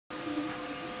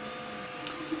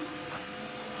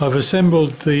I've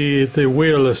assembled the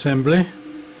wheel assembly.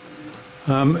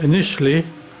 Initially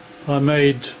I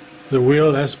made the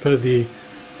wheel as per the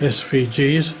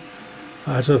SVGs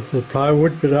out of the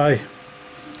plywood, but I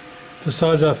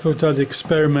decided I thought I'd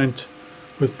experiment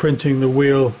with printing the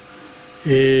wheel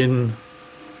in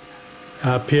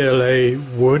PLA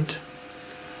wood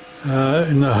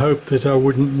in the hope that I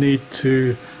wouldn't need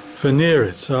to veneer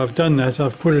it. So I've done that,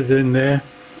 I've put it in there,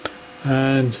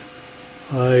 and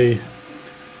I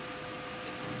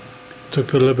took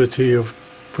the liberty of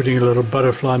putting a little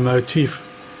butterfly motif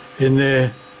in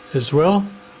there as well,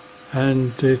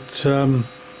 and it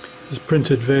is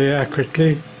printed very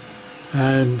accurately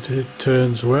and it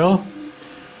turns well.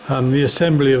 The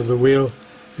assembly of the wheel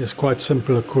is quite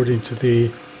simple according to the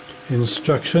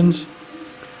instructions.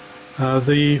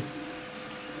 The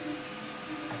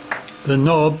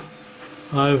knob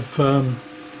I've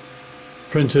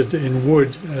printed in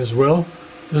wood as well.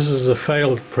 This is a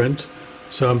failed print,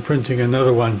 so I'm printing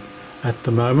another one at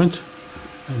the moment,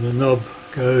 and the knob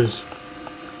goes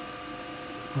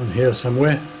on here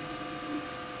somewhere.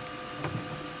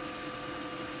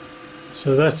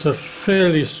 So that's a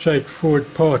fairly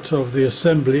straightforward part of the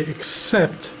assembly,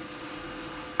 except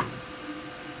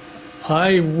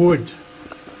I would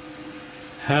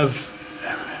have,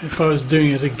 if I was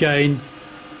doing it again,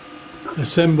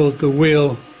 assembled the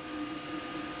wheel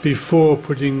before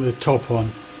putting the top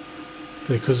on,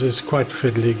 because it's quite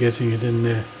fiddly getting it in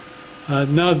there.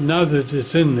 Now that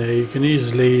it's in there, you can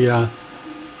easily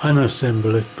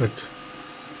unassemble it, but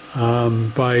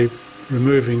by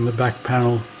removing the back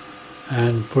panel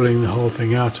and pulling the whole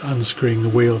thing out, unscrewing the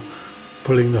wheel,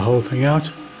 pulling the whole thing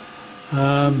out.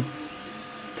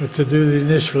 But to do the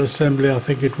initial assembly, I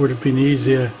think it would have been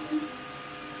easier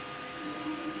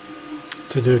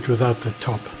to do it without the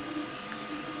top.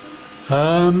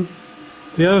 The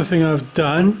other thing I've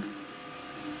done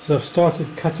is I've started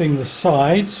cutting the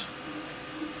sides.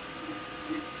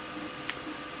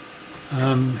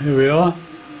 Here we are,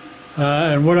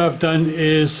 and what I've done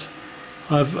is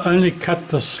I've only cut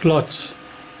the slots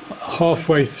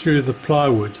halfway through the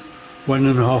plywood,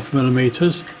 1.5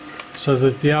 millimeters, so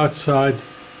that the outside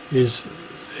is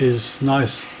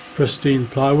nice pristine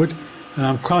plywood, and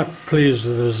I'm quite pleased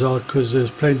with the result because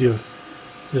there's plenty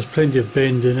of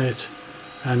bend in it,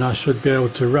 and I should be able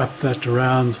to wrap that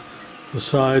around the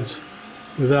sides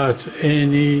without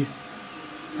any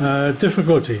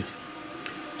difficulty.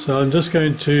 So I'm just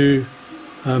going to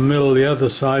mill the other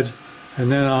side,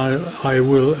 and then I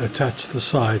will attach the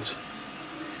sides.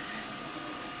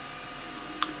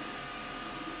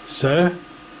 So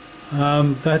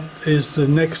that is the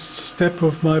next step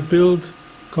of my build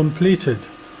completed.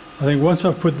 I think once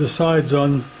I've put the sides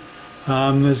on,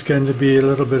 there's going to be a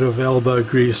little bit of elbow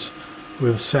grease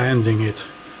with sanding it,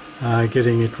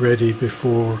 getting it ready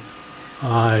before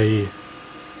I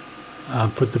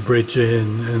put the bridge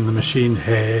in, and the machine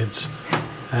heads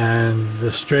and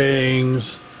the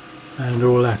strings and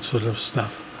all that sort of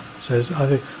stuff. So I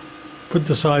think put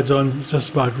the sides on,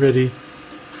 just about ready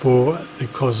for the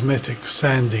cosmetic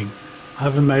sanding. I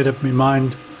haven't made up my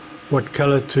mind what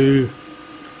colour to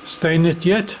stain it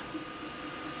yet.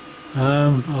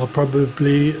 I'll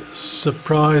probably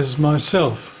surprise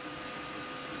myself.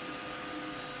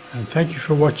 And thank you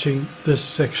for watching this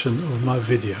section of my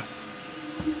video.